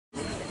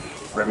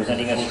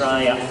Representing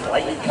Australia,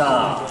 Blake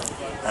Carr.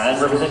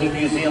 And representing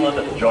New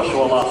Zealand,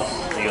 Joshua Luss.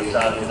 He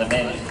started in the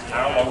men's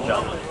long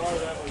jump.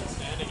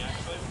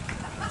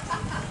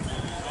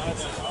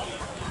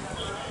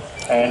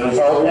 And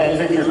result and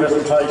victory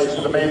presentation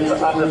for the men's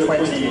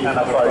under-20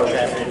 Hannah Throw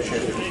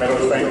Championship.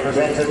 Medals being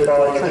presented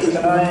by Tristan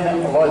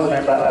Aidan, Vice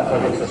Member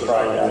Athletics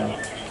Australia.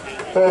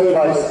 Third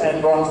place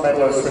and bronze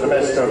medalist with the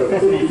best of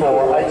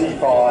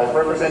 54.85,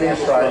 representing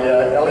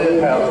Australia, Elliot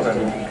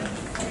Houston.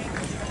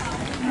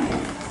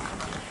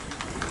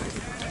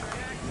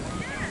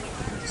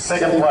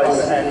 Second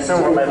place and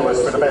silver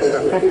medalist with the best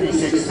of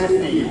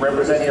 56.50,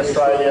 representing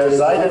Australia,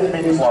 Jayden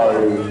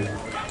Winslow.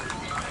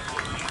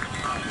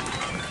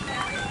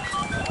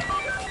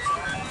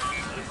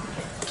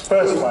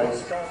 First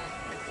place.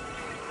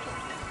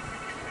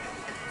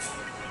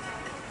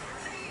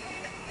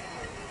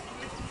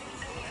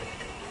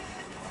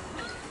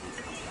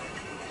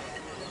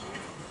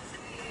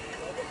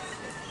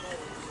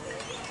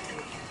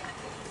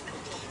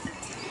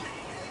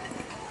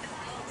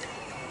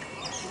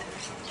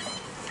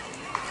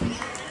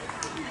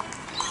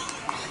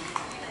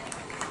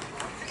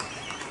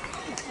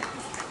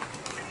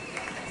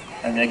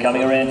 And they're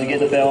coming around to get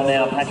the bell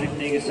now. Patrick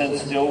Thygesen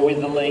still with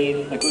the lead.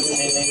 A good 10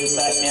 metres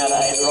back now to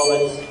Aidan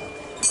Roberts.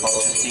 Clock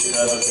just ticks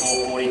over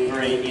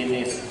 4:43 in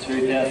this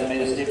 2,000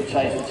 metre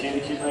steeplechase. The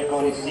championship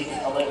record is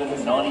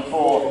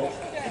 6:11.94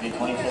 in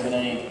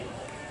 2017.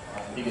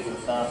 Thygesen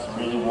starts to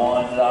really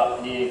wind it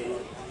up here.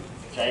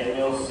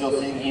 Jayden still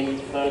sitting in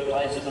third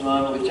place at the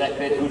moment with Jack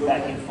Bedggood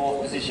back in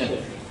fourth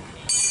position.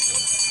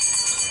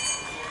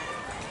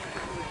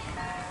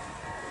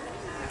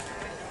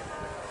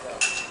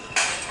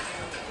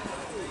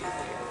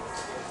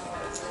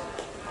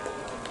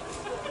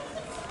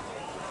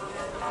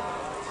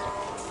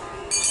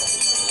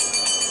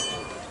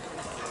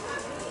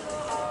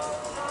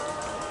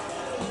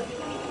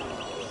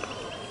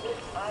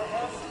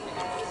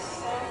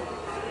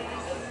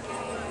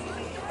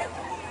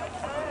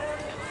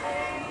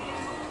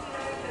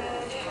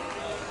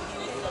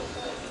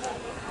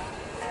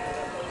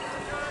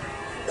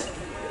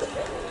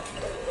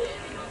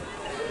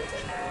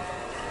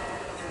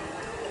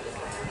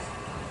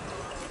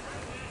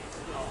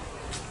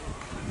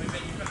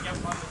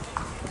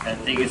 And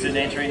Thygesen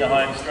entering the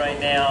home straight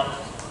now.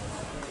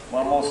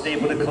 One more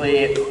steeple to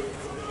clear.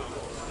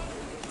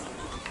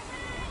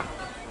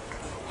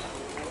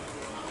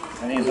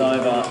 And he's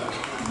over.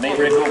 Meet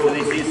record for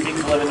this is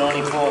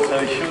 6:11.94, so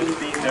he should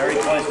be very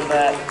close to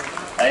that.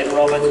 Aidan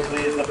Roberts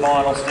clears the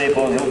final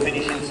steeple and he'll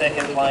finish in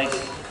second place.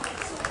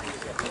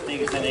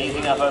 Thygesen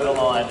easing up over the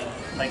line,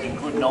 taking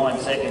good 9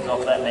 seconds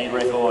off that meet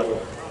record.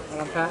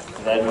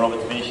 With Aidan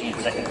Roberts finishing in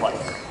second place.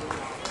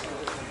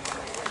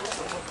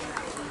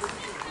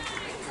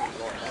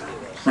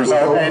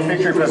 Result and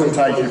victory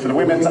presentation for the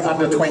women's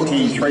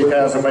under-20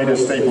 3,000 metre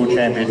steeple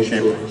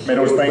championship.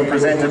 Medals being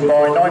presented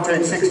by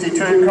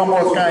 1962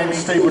 Commonwealth Games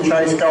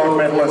steeplechase gold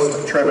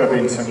medalist Trevor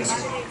Vincent.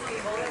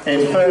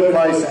 In third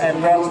place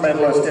and bronze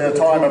medalist in a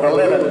time of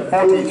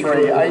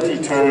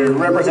 11:43.82,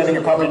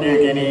 representing Papua New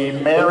Guinea,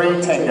 Mary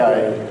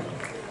Tengay.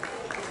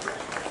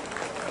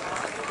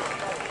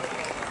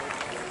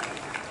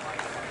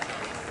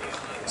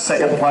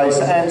 Second place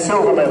and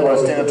silver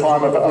medalist in a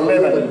time of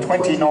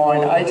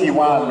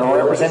 11:29.81,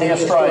 representing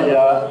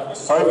Australia,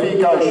 Sophie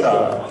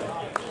Gosha.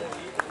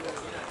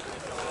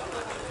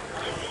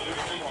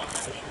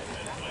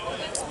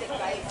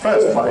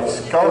 First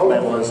place, gold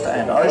medalist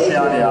and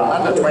Oceania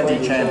under-20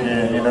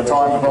 champion in a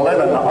time of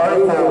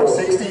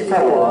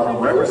 11:04.64,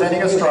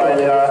 representing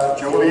Australia,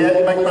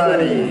 Juliet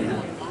McBurney.